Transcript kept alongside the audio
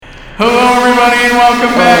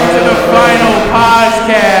welcome back to the final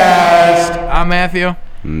podcast. I'm Matthew.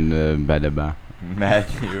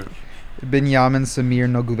 Matthew. Benjamin Samir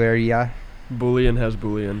Nogueria. Boolean has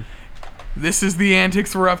Boolean. This is the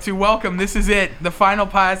antics we're up to. Welcome. This is it, the final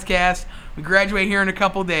podcast. We graduate here in a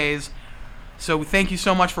couple days. So thank you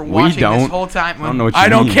so much for watching this whole time. I don't know what you I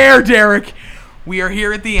don't mean. care, Derek. We are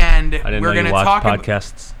here at the end. I didn't We're know you gonna watched talk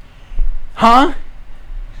podcasts. Huh?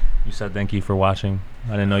 You said thank you for watching.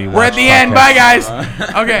 I didn't know you We're at watched the end. podcasts. Bye,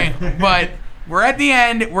 guys. Okay, but we're at the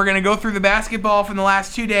end. We're going to go through the basketball from the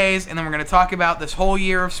last 2 days, and then we're going to talk about this whole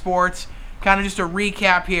year of sports. Kind of just a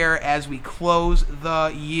recap here as we close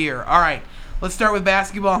the year. All right, let's start with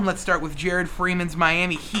basketball, and let's start with Jared Freeman's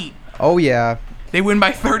Miami Heat. Oh, yeah. They win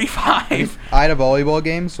by 35. I had a volleyball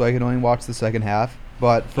game, so I could only watch the second half.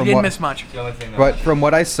 But You from didn't what, miss much. from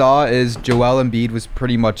what I saw, is Joel Embiid was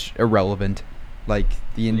pretty much irrelevant, like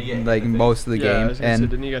most of the I game. was gonna say, And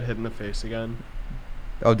didn't he get hit in the face again?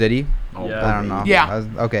 oh, did he? Yeah. I don't know. Yeah.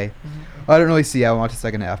 Okay. I didn't really see. I watched the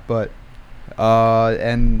second half, but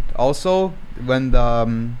and also when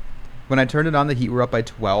I turned it on, the Heat were up by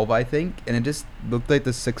 12, I think, and it just looked like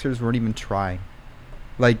the Sixers weren't even trying.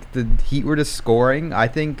 Like the Heat were just scoring. I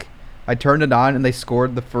think I turned it on and they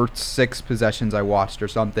scored the first 6 possessions I watched or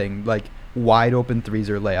something, like wide open threes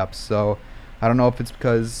or layups. So I don't know if it's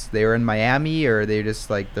because they were in Miami or they just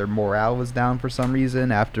like their morale was down for some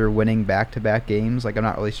reason after winning back-to-back games. Like I'm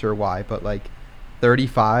not really sure why, but like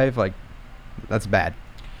 35, like that's bad.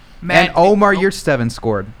 Matt, And Omar Yurtseven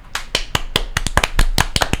scored.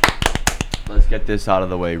 Let's get this out of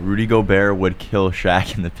the way. Rudy Gobert would kill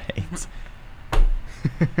Shaq in the paint.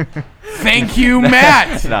 Thank you,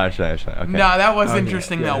 Matt. No, Shaq. Okay. No, that was Okay.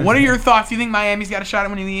 interesting, Yeah. though. What are your thoughts? Do you think Miami's got a shot at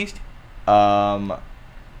winning the East? Okay,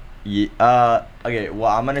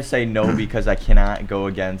 well, I'm going to say no because I cannot go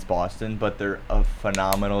against Boston, but they're a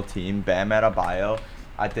phenomenal team. Bam Adebayo,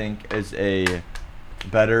 I think, is a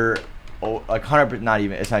better, like 100%, not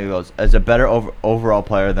even close, as a better overall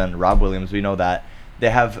player than Rob Williams. We know that. They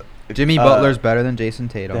have Jimmy Butler's better than Jason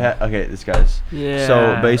Tatum. okay, this guy's. Yeah.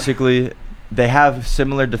 So basically, they have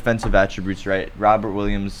similar defensive attributes, right? Robert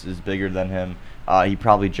Williams is bigger than him. He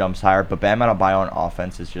probably jumps higher, but Bam Adebayo on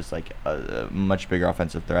offense is just like a much bigger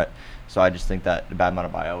offensive threat. So I just think that Bam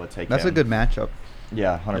Adebayo would take That's him. a good matchup.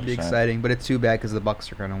 Yeah, 100%. That'd be exciting, but it's too bad because the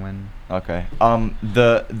Bucks are gonna win. Okay.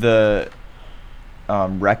 The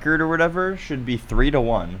record or whatever should be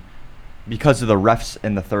 3-1 because of the refs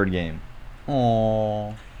in the third game.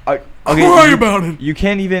 Oh. Cry about it. You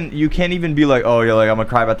can't even be like, oh, you're like I'm gonna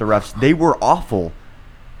cry about the refs. They were awful.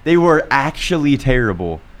 They were actually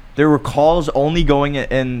terrible. There were calls only going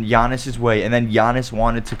in Giannis's way, and then Giannis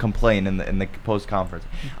wanted to complain in the post conference.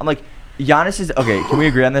 I'm like, Giannis is okay. Can we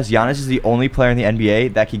agree on this? Giannis is the only player in the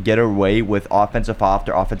NBA that could get away with offensive foul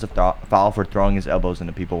after offensive foul for throwing his elbows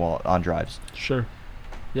into people while on drives. Sure.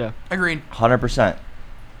 Yeah. Agreed. 100%.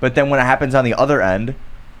 But then when it happens on the other end,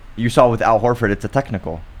 you saw with Al Horford, it's a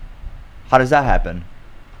technical. How does that happen?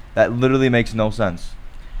 That literally makes no sense.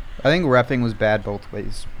 I think reffing was bad both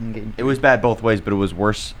ways. In game It was bad both ways, but it was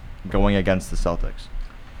worse going against the Celtics.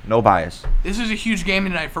 No bias. This is a huge game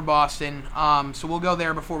tonight for Boston. So we'll go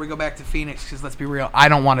there before we go back to Phoenix because let's be real, I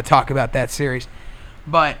don't want to talk about that series.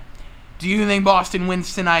 But do you think Boston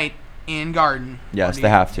wins tonight in Garden? Yes, Or do they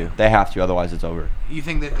you- have to. They have to, otherwise it's over. You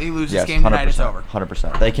think that they lose Yes, this game tonight, it's 100%. over?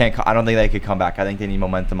 100%. They can't. I don't think they could come back. I think they need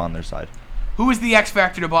momentum on their side. Who is the X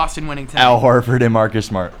factor to Boston winning tonight? Al Horford and Marcus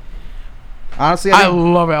Smart. Honestly, I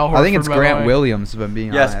love Al Horford. I think it's by the Grant way. Williams, if I'm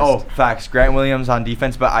being Yes. honest. Oh, facts. Grant Williams on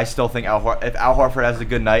defense, but I still think if Al Horford has a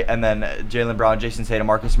good night, and then Jaylen Brown, Jason Tatum,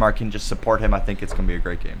 Marcus Smart can just support him, I think it's gonna be a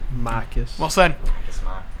great game. Marcus. Well said.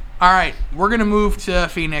 All right, we're gonna move to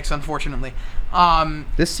Phoenix. Unfortunately,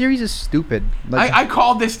 This series is stupid. Like, I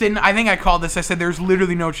called this. I think I called this. I said there's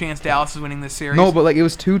literally no chance Dallas is winning this series. no, but like it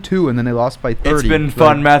was 2-2, and then they lost by 30. It's been Like,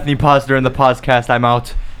 fun, Matthew Paz during the podcast. I'm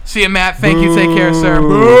out. See you, Matt. Thank you. Take care, sir.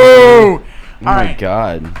 Boo! Oh All my right.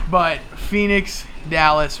 God. But Phoenix,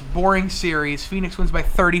 Dallas, boring series. Phoenix wins by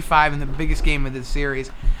 35 in the biggest game of this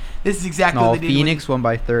series. This is exactly No, what they did. Phoenix won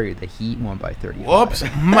by 30. The Heat won by 30. Whoops,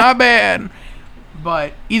 my bad.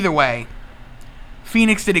 But either way,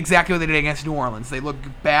 Phoenix did exactly what they did against New Orleans. They looked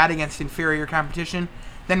bad against inferior competition,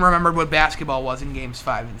 then remembered what basketball was in games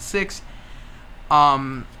 5 and 6.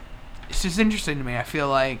 It's just interesting to me. I feel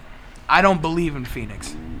like I don't believe in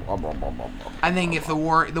Phoenix. I think if the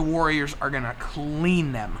Warriors are going to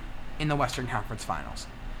clean them in the Western Conference Finals,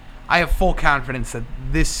 I have full confidence that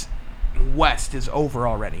this West is over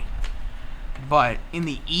already. But in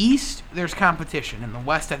the East, there's competition. In the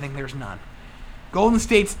West, I think there's none. Golden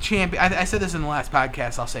State's champion. I said this in the last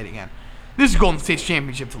podcast. I'll say it again. This is Golden State's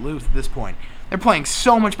championship to lose at this point. They're playing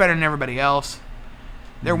so much better than everybody else.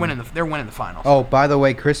 They're winning the finals. Oh, by the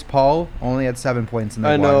way, Chris Paul only had 7 points in the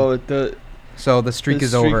I one. know So the streak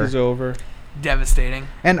is over. is over. Devastating.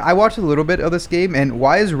 And I watched a little bit of this game, and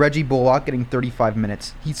why is Reggie Bullock getting 35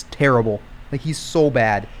 minutes? He's terrible. Like, he's so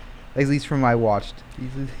bad. At least from what I watched.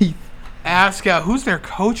 Ask who's their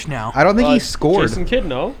coach now? I don't think he scored. Jason Kidd,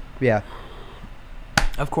 no? Yeah.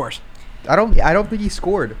 Of course. I don't think he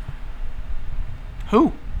scored.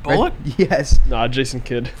 Who? Bullock? Yes. Nah, Jason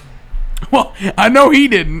Kidd. Well, I know he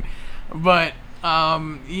didn't, but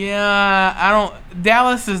yeah, I don't.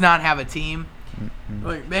 Dallas does not have a team.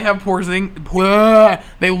 Like they have Porzingis.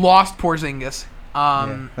 They lost Porzingis.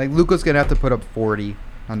 Yeah. Like Luka's gonna have to put up 40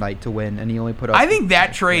 a night to win, and he only put up. I think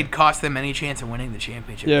that trade cost them any chance of winning the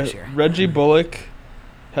championship this year. Reggie Bullock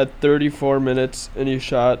had 34 minutes, and he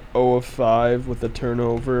shot 0 of 5 with a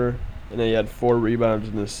turnover, and then he had 4 rebounds,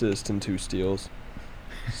 an assist, and 2 steals.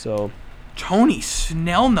 So Tony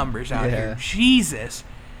Snell numbers out here. Jesus.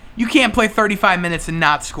 You can't play 35 minutes and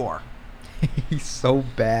not score. he's so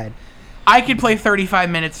bad. I could play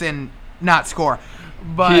 35 minutes and not score.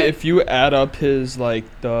 But if you add up his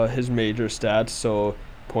his major stats, so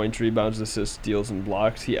points, rebounds, assists, steals, and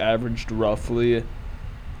blocks, he averaged roughly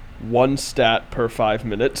 1 stat per 5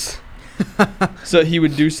 minutes. So he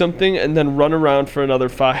would do something and then run around for another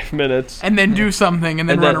 5 minutes. And then do something and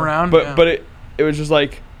then run around. But it was just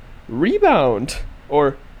like rebound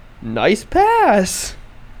or nice pass.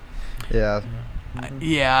 Yeah.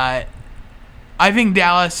 Yeah. I think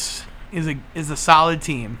Dallas is a solid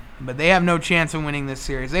team, but they have no chance of winning this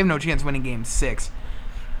series. They have no chance of winning Game 6.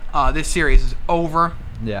 This series is over.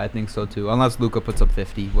 Yeah, I think so too. Unless Luka puts up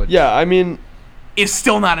 50. Which Yeah, I mean, it's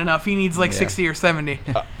still not enough. He needs 60 or 70.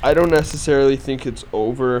 I don't necessarily think it's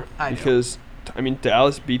over I because, I mean,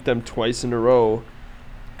 Dallas beat them twice in a row.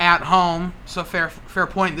 At home, so fair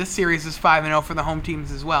point. This series is 5-0 for the home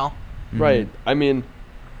teams as well. Right. I mean,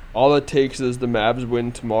 all it takes is the Mavs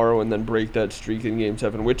win tomorrow and then break that streak in Game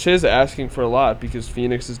 7, which is asking for a lot because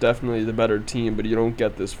Phoenix is definitely the better team, but you don't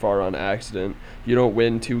get this far on accident. You don't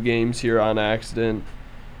win 2 games here on accident.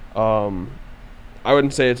 I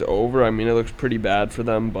wouldn't say it's over. I mean, it looks pretty bad for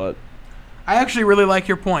them, but I actually really like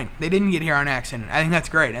your point. They didn't get here on accident. I think that's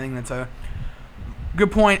great. I think that's a good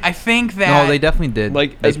point. I think that... No, they definitely did.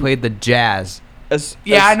 Like, they played the Jazz.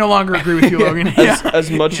 I no longer agree with you, Logan. As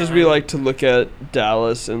much as we like to look at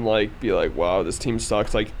Dallas and be like, wow, this team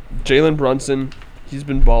sucks. Like Jalen Brunson, he's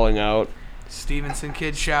been balling out. Stevenson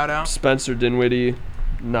kid, shout out. Spencer Dinwiddie,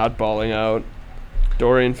 not balling out.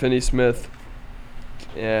 Dorian Finney-Smith,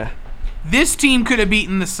 yeah. This team could have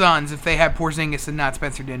beaten the Suns if they had Porzingis and not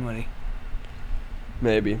Spencer Dinwiddie.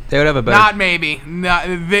 Maybe. They would have a better... Not maybe.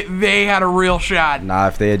 They had a real shot. Nah,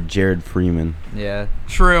 if they had Jared Freeman. Yeah.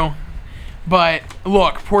 True. But,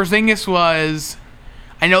 look, Porzingis was...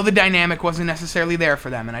 I know the dynamic wasn't necessarily there for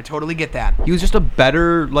them, and I totally get that. He was just a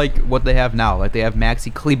better, what they have now. Like, they have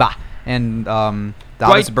Maxi Kleber and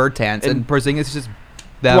Davis Bertans, and Porzingis is just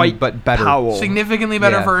them, but better. Powell. Significantly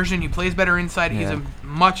better Yeah. version. He plays better inside. He's Yeah. a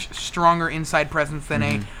much stronger inside presence than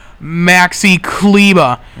a Maxi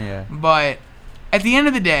Kleber. Yeah. But at the end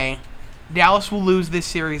of the day, Dallas will lose this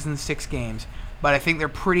series in 6 games. But I think they're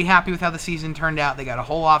pretty happy with how the season turned out. They got a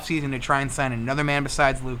whole offseason to try and sign another man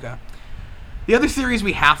besides Luka. The other series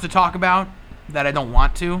we have to talk about that I don't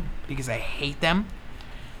want to because I hate them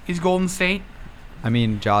is Golden State. I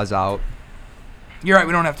mean, Jaws out. You're right,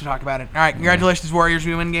 we don't have to talk about it. All right, congratulations, Warriors.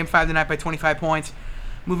 We win Game 5 tonight by 25 points.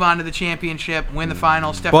 Move on to the championship, win the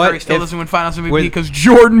finals. Steph But Curry still if- doesn't win finals MVP with- because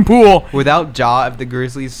Jordan Poole. Without Ja, if the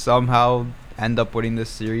Grizzlies somehow end up winning this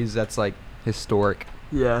series, that's, historic.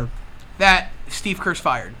 Yeah. That Steve Kerr's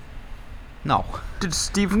fired. No. Did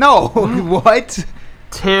Steve... No. What?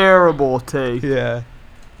 Terrible take. Yeah.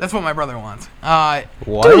 That's what my brother wants.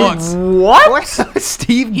 What? Looks, What?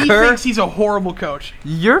 Steve he Kerr? thinks he's a horrible coach.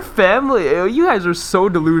 Your family, you guys are so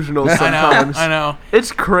delusional I sometimes. know.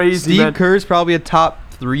 It's crazy, Steve man. Kerr's probably a top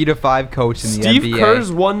 3 to 5 coach in the Steve NBA.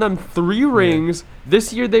 Kerr's won them 3 rings.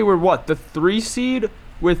 This year they were the 3 seed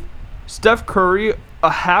with Steph Curry, a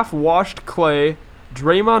half-washed Clay.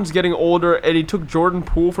 Draymond's getting older, and he took Jordan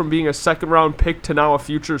Poole from being a second-round pick to now a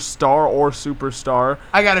future star or superstar.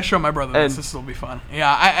 I got to show my brother this. And- This will be fun.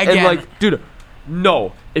 Yeah, again. And dude,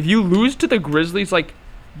 no. If you lose to the Grizzlies,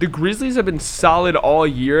 the Grizzlies have been solid all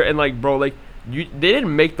year, and they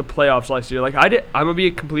didn't make the playoffs last year. I'm gonna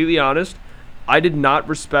be completely honest. I did not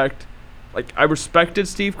respect. I respected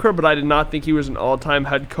Steve Kerr, but I did not think he was an all-time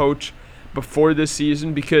head coach before this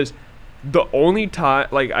season because the only time,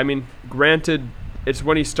 granted, it's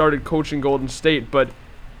when he started coaching Golden State, but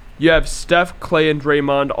you have Steph, Clay, and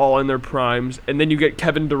Draymond all in their primes, and then you get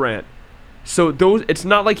Kevin Durant. So it's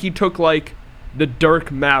not like he took like the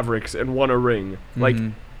Dirk Mavericks and won a ring. Like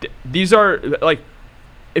these are like,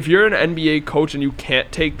 if you're an NBA coach and you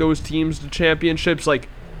can't take those teams to championships, like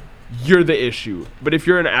you're the issue. But if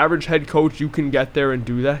you're an average head coach, you can get there and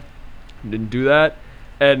do that. Didn't do that,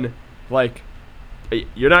 and like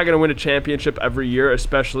you're not gonna win a championship every year,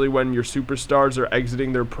 especially when your superstars are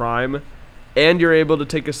exiting their prime, and you're able to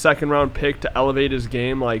take a second-round pick to elevate his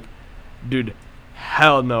game. Like, dude,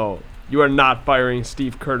 hell no. You are not firing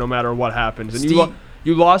Steve Kerr no matter what happens. And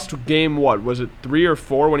you lost game, what, was it 3 or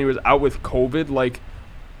 4 when he was out with COVID? Like,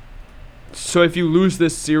 so if you lose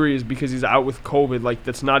this series because he's out with COVID, like,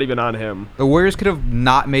 that's not even on him. The Warriors could have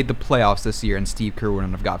not made the playoffs this year, and Steve Kerr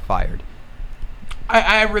wouldn't have got fired.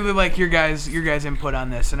 I really like your guys' input on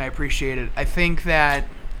this, and I appreciate it. I think that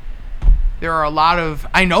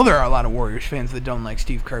I know there are a lot of Warriors fans that don't like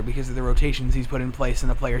Steve Kerr because of the rotations he's put in place and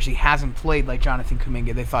the players he hasn't played, like Jonathan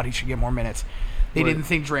Kuminga. They thought he should get more minutes. They didn't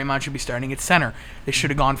think Draymond should be starting at center. They should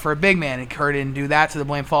have gone for a big man, and Kerr didn't do that, so the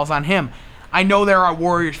blame falls on him. I know there are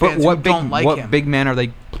Warriors fans who don't like him. What big man are they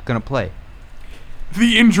going to play?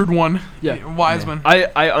 The injured one, yeah, Wiseman.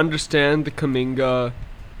 I understand the Kuminga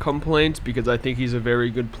complaints because I think he's a very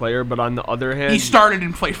good player, but on the other hand, he started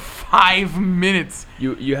and played 5 minutes.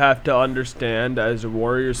 You have to understand, as a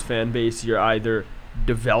Warriors fan base, you're either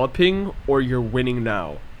developing or you're winning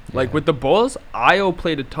now. Yeah. Like with the Bulls, Ayo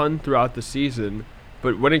played a ton throughout the season,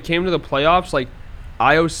 but when it came to the playoffs, like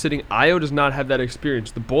Ayo does not have that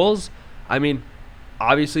experience. The Bulls, I mean,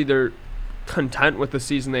 obviously they're content with the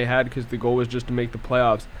season they had because the goal was just to make the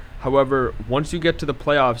playoffs. However, once you get to the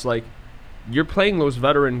playoffs, like, you're playing those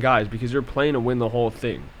veteran guys because you're playing to win the whole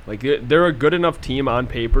thing. Like, they're a good enough team on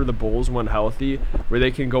paper, the Bulls, when healthy, where they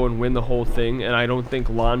can go and win the whole thing. And I don't think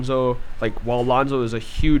Lonzo, like, while Lonzo is a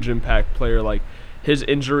huge impact player, like, his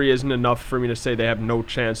injury isn't enough for me to say they have no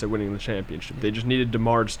chance at winning the championship. They just needed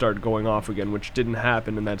DeMar to start going off again, which didn't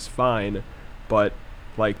happen, and that's fine. But,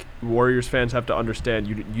 like, Warriors fans have to understand,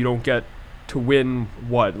 you don't get to win,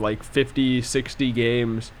 what, like 50, 60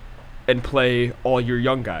 games and play all your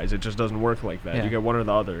young guys. It just doesn't work like that. Yeah. You get one or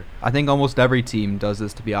the other. I think almost every team does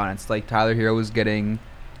this, to be honest. Like, Tyler Hero was getting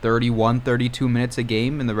 31, 32 minutes a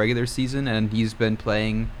game in the regular season, and he's been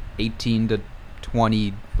playing 18 to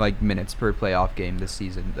 20 minutes per playoff game this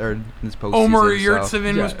season, or this postseason. Omer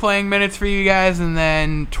Yurtseven was playing minutes for you guys, and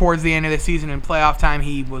then towards the end of the season in playoff time,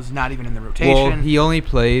 he was not even in the rotation. Well, he only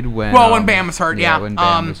played when Bam was hurt. Yeah, when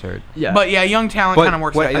Bam was hurt. Yeah, but yeah, young talent kind of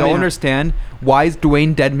works. But I don't understand, why is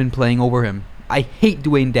Dwayne Dedmon playing over him? I hate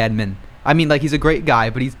Dwayne Dedmon. I mean, like, he's a great guy,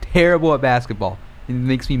 but he's terrible at basketball. It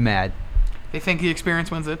makes me mad. They think the experience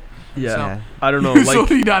wins it. Yeah, so. I don't know. Like, so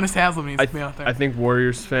Udonis Haslem needs to be out there. I think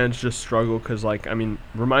Warriors fans just struggle because, like, I mean,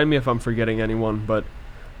 remind me if I'm forgetting anyone, but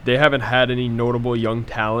they haven't had any notable young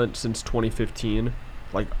talent since 2015.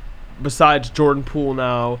 Like, besides Jordan Poole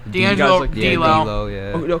now. D'Angelo, like D'Lo.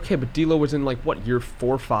 Yeah. Oh, okay, but D'Lo was in, like, what, year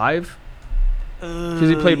 4 or 5? Because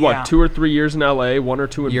he played, what, 2 or 3 years in LA, 1 or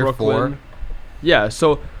 2 in year Brooklyn. 4. Yeah,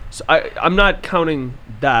 so I'm not counting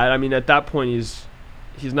that. I mean, at that point, he's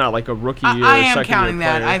not like a rookie. I am player. counting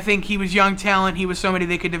that. I think he was young talent. He was somebody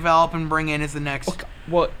they could develop and bring in as the next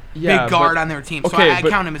big guard on their team. So I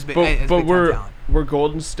count him as big talent. But we're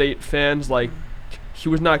Golden State fans. Like, he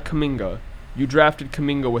was not Kuminga. You drafted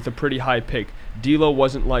Kuminga with a pretty high pick. D'Lo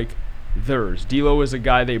wasn't like theirs. D'Lo was a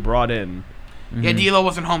guy they brought in. Mm-hmm. Yeah, D'Lo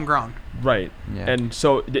wasn't homegrown. Right. Yeah. And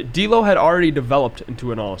so D'Lo had already developed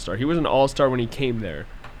into an all-star. He was an all-star when he came there.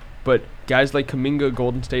 But guys like Kuminga,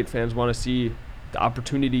 Golden State fans want to see the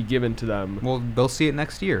opportunity given to them. Well, they'll see it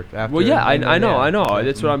next year. Well, yeah, I know.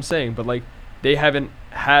 That's what I'm saying. But, like, they haven't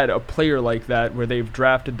had a player like that where they've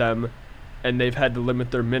drafted them and they've had to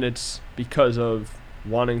limit their minutes because of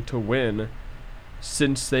wanting to win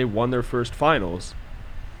since they won their first finals.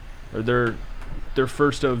 Or their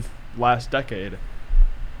first of last decade.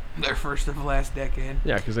 Their first of last decade.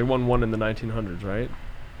 Yeah, because they won one in the 1900s, right?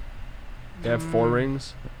 They have 4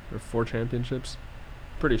 rings or 4 championships.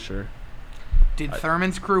 Pretty sure. Did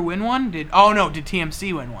Thurman's crew win one? Did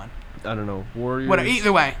TMC win one? I don't know. Warriors.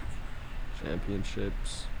 Either way.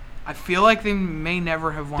 Championships. I feel like they may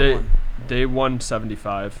never have won one. They won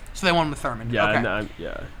 75. So they won with Thurman. Yeah. Okay.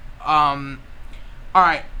 Yeah. All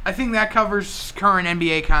right. I think that covers current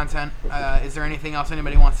NBA content. Is there anything else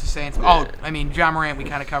anybody wants to say? John Morant we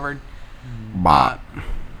kind of covered.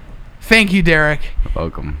 Thank you, Derek.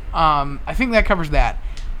 Welcome. I think that covers that.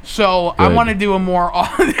 So Good. I want to do a more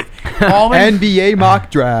all NBA mock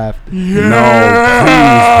draft. No, please.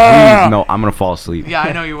 No, I'm gonna fall asleep. Yeah,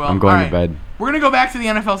 I know you will. I'm going All to bed. We're going to go back to the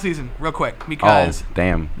NFL season real quick because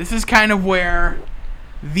damn. this is kind of where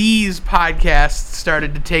these podcasts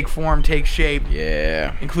started to take form, take shape,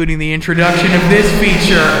 Yeah. including the introduction of this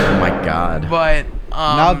feature. Oh my God. But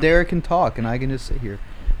Now Derek can talk, and I can just sit here.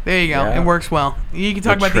 there you go. Yeah. It works well. You can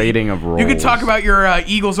talk The about trading of roles. You could talk about your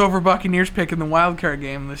Eagles over Buccaneers pick in the wild card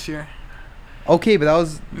game this year. Okay, but that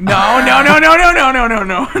was... No.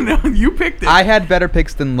 You picked it. I had better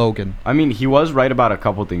picks than Logan. I mean, he was right about a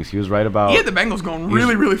couple things. He was right about. He had the Bengals going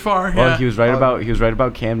really, really far. Well, Yeah. he was right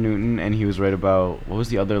about Cam Newton, and he was right about what was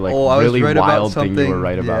the other I was really right about wild thing something. you were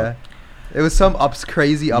right about? Yeah. It was some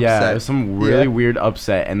crazy upset. Yeah, it was some really Yeah. weird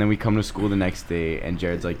upset, and then we come to school the next day, and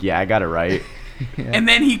Jared's like, "Yeah, I got it right." Yeah. And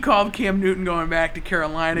then he called Cam Newton going back to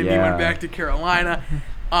Carolina, and he Yeah. went back to Carolina.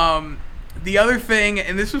 The other thing,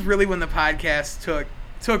 and this was really when the podcast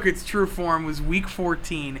took its true form, was week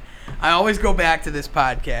 14. I always go back to this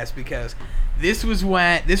podcast because this was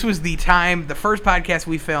the first podcast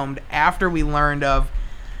we filmed after we learned of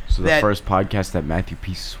So the that- first podcast that Matthew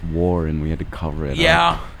P swore, and we had to cover it.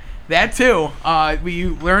 Yeah, up. that too. We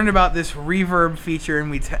learned about this reverb feature, and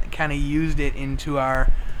we kind of used it into our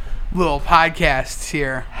little podcasts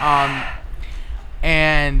here.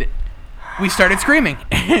 And we started screaming,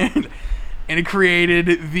 and it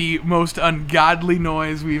created the most ungodly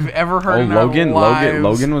noise we've ever heard in our lives.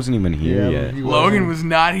 Logan wasn't even here yet. Logan was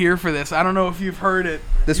not here for this. I don't know if you've heard it.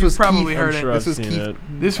 This You've was probably Keith. heard I'm it. sure This I've was seen Keith. it.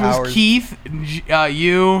 This was Ours. Keith,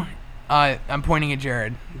 you, I'm pointing at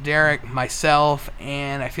Jared, Derek, myself,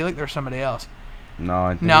 and I feel like there's somebody else. No, I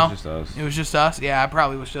think No. it was just us. It was just us? Yeah, it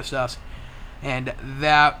probably was just us. And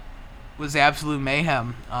that was absolute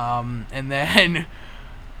mayhem. And then...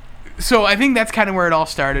 So I think that's kind of where it all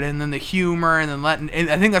started, and then the humor, and then and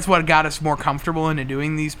I think that's what got us more comfortable into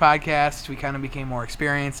doing these podcasts. We kind of became more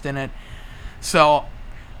experienced in it. So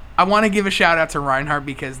I want to give a shout out to Reinhardt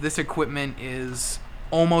because this equipment is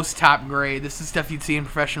almost top grade. This is stuff you'd see in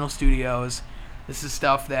professional studios. This is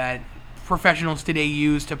stuff that professionals today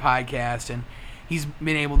use to podcast, and he's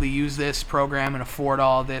been able to use this program and afford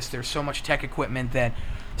all of this. There's so much tech equipment that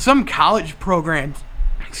some college programs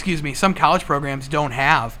don't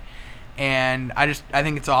have. And I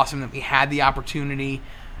think it's awesome that we had the opportunity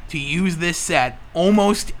to use this set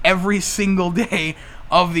almost every single day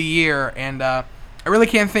of the year. And I really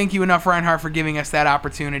can't thank you enough, Reinhardt, for giving us that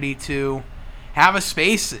opportunity to have a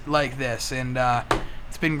space like this. And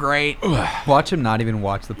it's been great. Watch him not even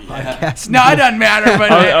watch the podcast. No, it doesn't matter.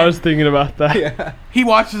 But I was thinking about that. he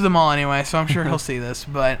watches them all anyway, so I'm sure he'll see this.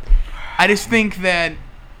 But I just think that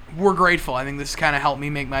we're grateful. I think this kind of helped me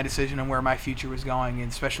make my decision on where my future was going,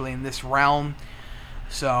 and especially in this realm.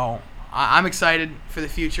 So I'm excited for the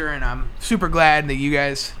future, and I'm super glad that you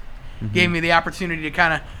guys gave me the opportunity to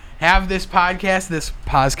kind of have this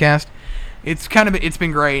podcast. It's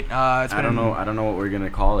been great. I don't know what we're gonna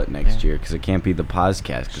call it next year because it can't be the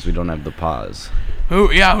podcast because we don't have the pause. Who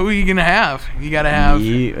are you gonna have? You gotta have.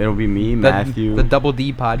 It'll be me, Matthew. The Double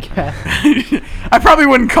D podcast. I probably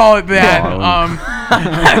wouldn't call it that. No.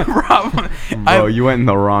 Bro, you went in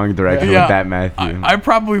the wrong direction with that, Matthew. I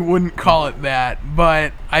probably wouldn't call it that,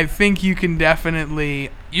 but I think you can definitely.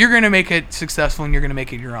 You're gonna make it successful, and you're gonna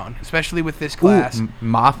make it your own, especially with this class.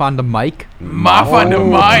 Moff on the mic. Moff on the Oh.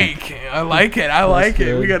 mic. I like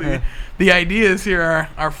it. We got the ideas here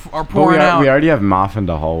are pouring out. We already have Moff in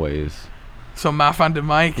the hallways. So Moff on the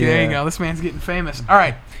mic. There you go. This man's getting famous. All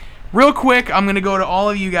right, real quick, I'm gonna go to all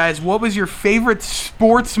of you guys. What was your favorite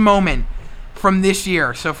sports moment from this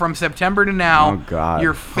year? So from September to now, Oh, God.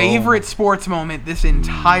 your favorite sports moment this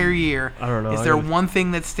entire year. I don't know. Is there one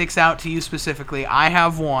thing that sticks out to you specifically? I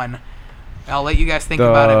have one. I'll let you guys think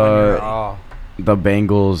about it when you're ready. Oh. The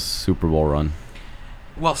Bengals Super Bowl run.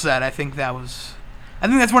 Well said. I think that's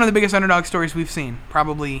one of the biggest underdog stories we've seen,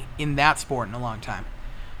 probably in that sport in a long time.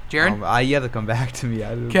 Jared? You have to come back to me.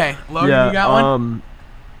 Okay. Logan, you got one?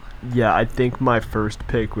 Yeah, I think my first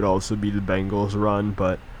pick would also be the Bengals run,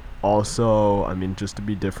 but also, I mean, just to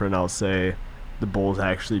be different, I'll say the Bulls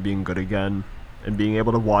actually being good again and being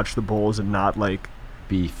able to watch the Bulls and not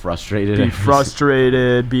Be frustrated.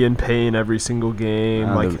 be in pain every single game.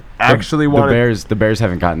 The Bears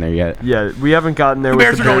haven't gotten there yet. Yeah, we haven't gotten there The with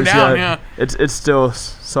Bears the are going Bears down, yet. It's still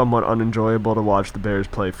somewhat unenjoyable to watch the Bears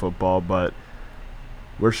play football, but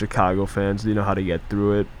we're Chicago fans. You know how to get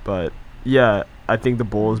through it. But yeah, I think the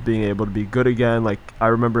Bulls being able to be good again. Like I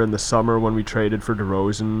remember in the summer when we traded for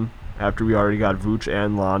DeRozan after we already got Vooch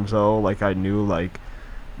and Lonzo. Like I knew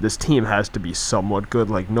this team has to be somewhat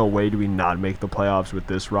good. Like no way do we not make the playoffs with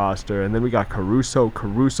this roster. And then we got Caruso.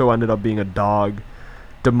 Caruso ended up being a dog.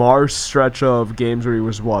 DeMar's stretch of games where he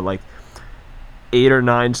was 8 or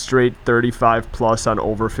 9 straight 35 plus on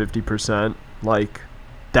over 50%. Like,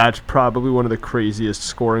 that's probably one of the craziest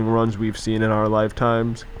scoring runs we've seen in our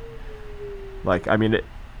lifetimes. Like, I mean,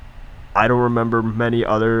 I don't remember many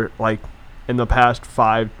other, like, in the past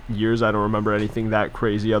 5 years, I don't remember anything that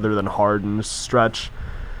crazy other than Harden's stretch,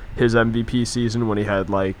 his MVP season when he had,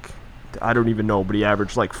 like, I don't even know, but he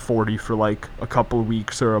averaged, like, 40 for, like, a couple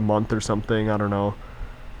weeks or a month or something. I don't know.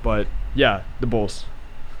 But, yeah, the Bulls.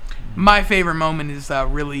 My favorite moment is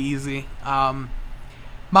really easy.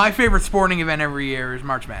 My favorite sporting event every year is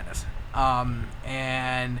March Madness.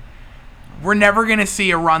 And we're never going to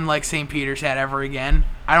see a run like St. Peter's had ever again.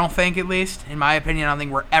 I don't think, at least. In my opinion, I don't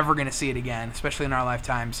think we're ever going to see it again, especially in our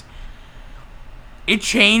lifetimes. It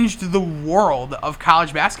changed the world of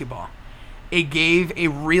college basketball. It gave a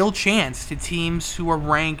real chance to teams who are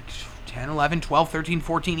ranked 10, 11, 12, 13,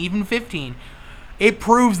 14, even 15. It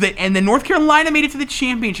proves that, and then North Carolina made it to the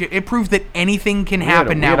championship. It proves that anything can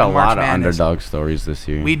happen now. We had a in March lot of Madness. underdog stories this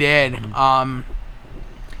year. We did.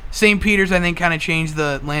 St. Peter's, I think, kind of changed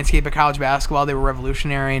the landscape of college basketball. They were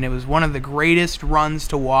revolutionary, and it was one of the greatest runs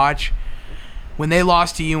to watch. When they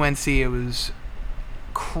lost to UNC, it was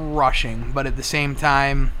crushing, but at the same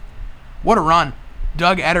time, what a run.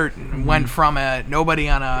 Doug Edert went from a nobody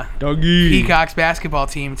on a Peacocks basketball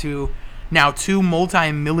team to now 2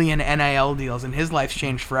 multi-million NIL deals, and his life's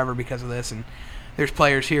changed forever because of this. And there's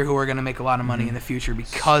players here who are going to make a lot of money in the future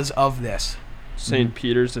because of this. St.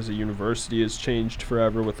 Peter's as a university has changed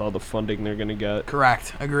forever with all the funding they're going to get.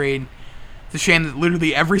 Correct. Agreed. It's a shame that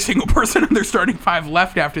literally every single person in their starting 5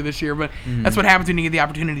 left after this year, but that's what happens when you get the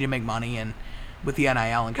opportunity to make money and with the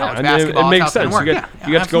NIL and college basketball. It makes that's how it's sense. gonna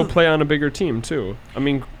You work. get to go play on a bigger team, too. I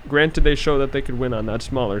mean, granted, they show that they could win on that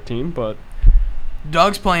smaller team, but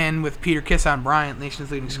Doug's playing with Peter Kisson Bryant,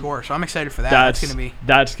 nation's leading scorer, so I'm excited for that.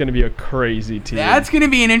 That's gonna be a crazy team. That's going to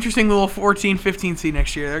be an interesting little 14, 15 seed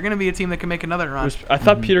next year. They're going to be a team that can make another run. I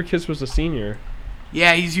thought Peter Kiss was a senior.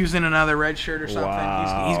 Yeah, he's using another red shirt or something.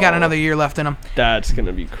 Wow. He's got another year left in him. That's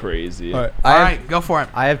gonna be crazy. All right, go for it.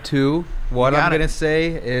 I have 2. What You got I'm going it. to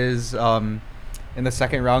say is in the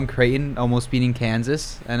second round, Creighton almost beating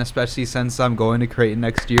Kansas, and especially since I'm going to Creighton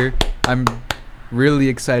next year, I'm really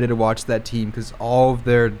excited to watch that team because all of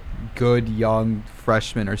their good young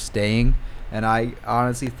freshmen are staying, and I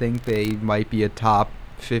honestly think they might be a top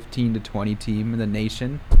 15 to 20 team in the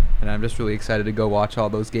nation, and I'm just really excited to go watch all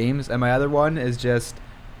those games. And my other one is just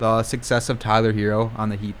the success of Tyler Hero on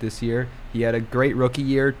the Heat this year. He had a great rookie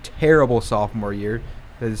year, terrible sophomore year.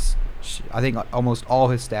 I think almost all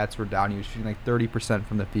his stats were down. He was shooting like 30%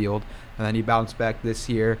 from the field, and then he bounced back this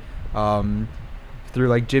year. Through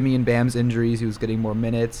like Jimmy and Bam's injuries, he was getting more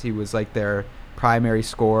minutes. He was like their primary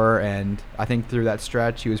scorer, and I think through that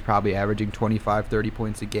stretch, he was probably averaging 25, 30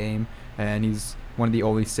 points a game, and he's one of the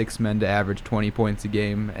only 6 men to average 20 points a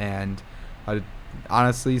game. And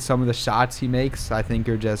honestly, some of the shots he makes, I think,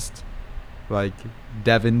 are just like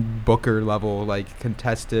Devin Booker level, like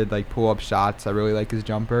contested, like pull-up shots. I really like his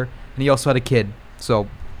jumper, and he also had a kid, so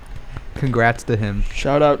congrats to him.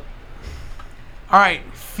 Shout out. All right,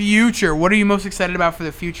 future. What are you most excited about for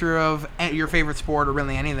the future of your favorite sport or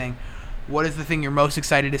really anything? What is the thing you're most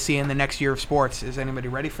excited to see in the next year of sports? Is anybody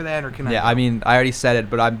ready for that, or can I? Yeah, I mean, I already said it,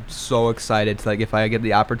 but I'm so excited to, like, if I get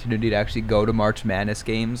the opportunity to actually go to March Madness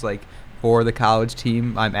games, like, for the college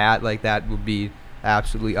team I'm at, like, that would be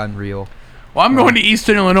absolutely unreal. Well, I'm going to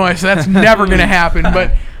Eastern Illinois, so that's never going to happen.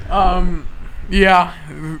 But, yeah.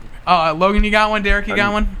 Logan, you got one? Derek, you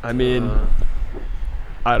got one? I mean,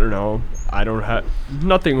 I don't know. I don't have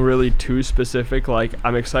nothing really too specific. Like,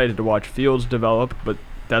 I'm excited to watch Fields develop, but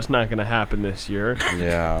that's not going to happen this year.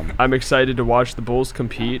 Yeah. I'm excited to watch the Bulls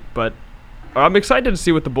compete, but I'm excited to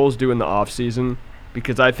see what the Bulls do in the offseason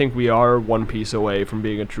because I think we are one piece away from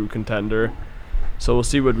being a true contender. So we'll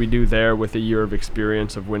see what we do there with a year of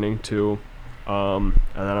experience of winning, too. And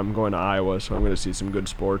then I'm going to Iowa, so I'm going to see some good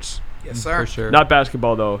sports. Yes, sir. For sure. Not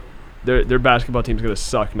basketball, though. Their basketball team's going to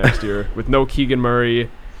suck next year. With no Keegan Murray,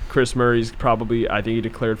 Chris Murray's probably, I think he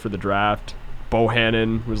declared for the draft.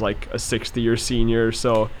 Bohannon was like a 6th-year senior,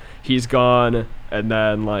 so he's gone. And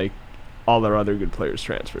then, like, all our other good players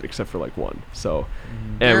transferred, except for, like, one. So,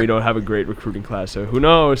 and we don't have a great recruiting class, so who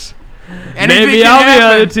knows? Maybe I'll be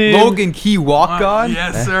on the team. Logan Key walk-on?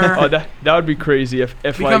 Yes, sir. Oh, that would be crazy if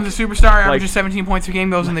Becomes like, a superstar, averages 17 points a game,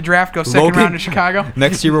 goes in the draft, goes second round to Chicago.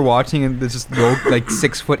 Next year we're watching, and there's just like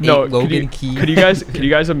 6'8" no, Logan Key. Could you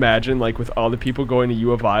guys imagine, like, with all the people going to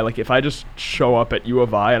U of I, like, if I just show up at U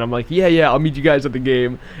of I and I'm like, yeah, I'll meet you guys at the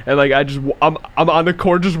game, and like I'm on the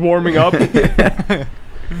court just warming up.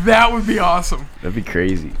 That would be awesome. That'd be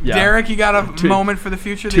crazy. Yeah. Derek, you got a moment for the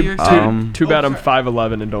future that you're Too bad I'm sorry.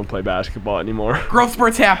 5'11" and don't play basketball anymore. Growth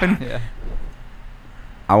spurts happen. Yeah.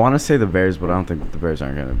 I want to say the Bears, but I don't think the Bears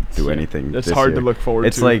aren't going to do anything. It's this hard year. to look forward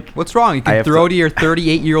It's to. like What's wrong? You I can have throw to- to your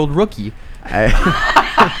 38-year-old rookie.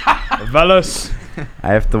 Velas. I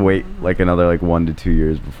have to wait like another like 1 to 2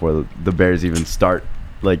 years before the Bears even start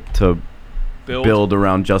like to build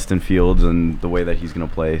around Justin Fields and the way that he's gonna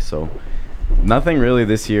play. So nothing really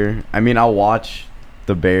this year. I mean, I'll watch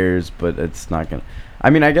the Bears, but it's not gonna. I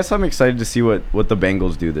mean, I guess I'm excited to see what the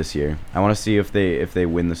Bengals do this year. I want to see if they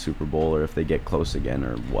win the Super Bowl or if they get close again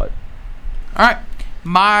or what. All right.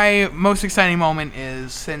 My most exciting moment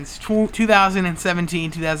is since 2017,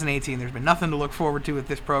 2018, there's been nothing to look forward to with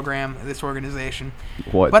this program, this organization.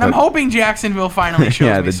 What? But I'm hoping Jacksonville finally shows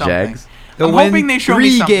Yeah, me the something. Jags. They'll I'm win hoping they show 3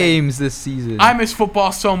 me something. games this season. I miss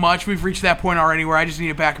football so much. We've reached that point already where I just need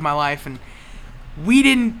it back in my life. And we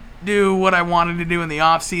didn't do what I wanted to do in the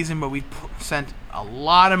offseason, but we sent a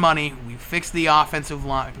lot of money. We fixed the offensive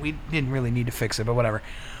line. We didn't really need to fix it, but whatever.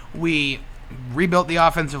 We rebuilt the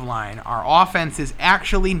offensive line. Our offense is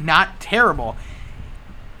actually not terrible.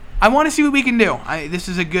 I want to see what we can do. This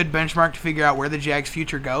is a good benchmark to figure out where the Jags'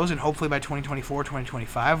 future goes, and hopefully by 2024,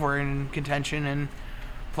 2025, we're in contention and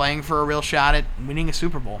playing for a real shot at winning a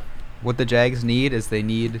Super Bowl. What the Jags need is they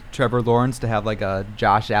need Trevor Lawrence to have like a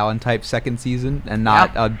Josh Allen type second season and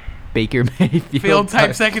not a Baker Mayfield Field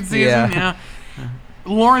type second season, Yeah. yeah.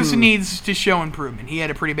 Lawrence needs to show improvement. He had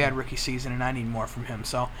a pretty bad rookie season, and I need more from him.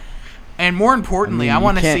 So, and more importantly, I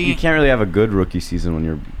want to see You can't really have a good rookie season when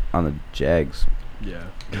you're on the Jags. Yeah.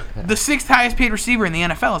 the 6th highest paid receiver in the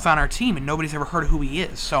NFL is on our team, and nobody's ever heard of who he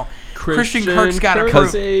is. So, Christian Kirk's got to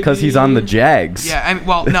prove. Because he's on the Jags. Yeah, I mean,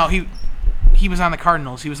 well, no, he was on the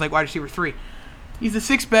Cardinals. He was like wide receiver 3. He's the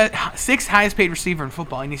 6th highest paid receiver in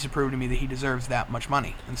football. He needs to prove to me that he deserves that much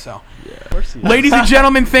money. And so, ladies and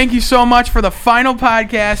gentlemen, thank you so much for the final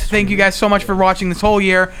podcast. Thank you guys so much for watching this whole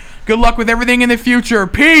year. Good luck with everything in the future.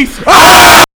 Peace.